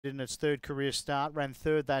in its third career start, ran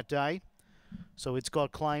third that day. So it's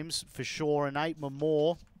got claims for sure. And 8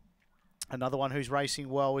 More, another one who's racing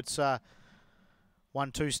well. It's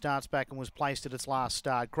won 2 starts back and was placed at its last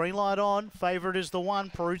start. Green light on. Favourite is the 1,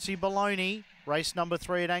 Peruzzi Bologna. Race number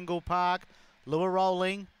 3 at Angle Park. Lure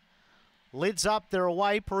rolling. Lids up, they're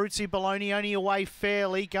away. Peruzzi Bologna only away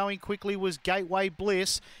fairly. Going quickly was Gateway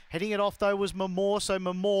Bliss. Heading it off though was Mamor. So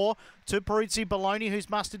Mamor to Peruzzi Bologna, who's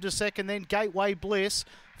mustered to second. Then Gateway Bliss.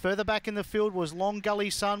 Further back in the field was Long Gully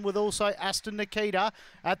Sun with also Aston Nikita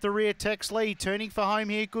at the rear. Tex Lee turning for home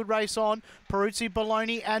here. Good race on. Peruzzi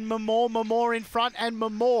Bologna and Mamor. Mamor in front and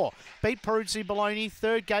Mamor beat Peruzzi Bologna.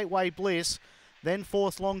 Third Gateway Bliss. Then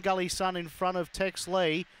fourth Long Gully Sun in front of Tex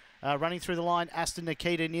Lee. Running through the line, Aston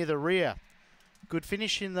Nikita near the rear. Good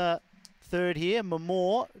finish in the third here.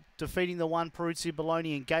 Mamor defeating the 1, Peruzzi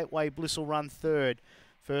Bologna, and Gateway Bliss will run third.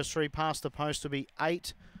 First 3 past the post will be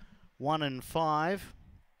 8, 1 and 5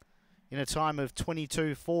 in a time of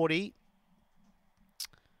 22:40.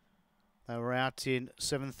 They were out in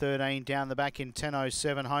 7:13, down the back in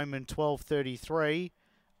 10:07, home in 12:33.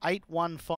 8, 1, 5.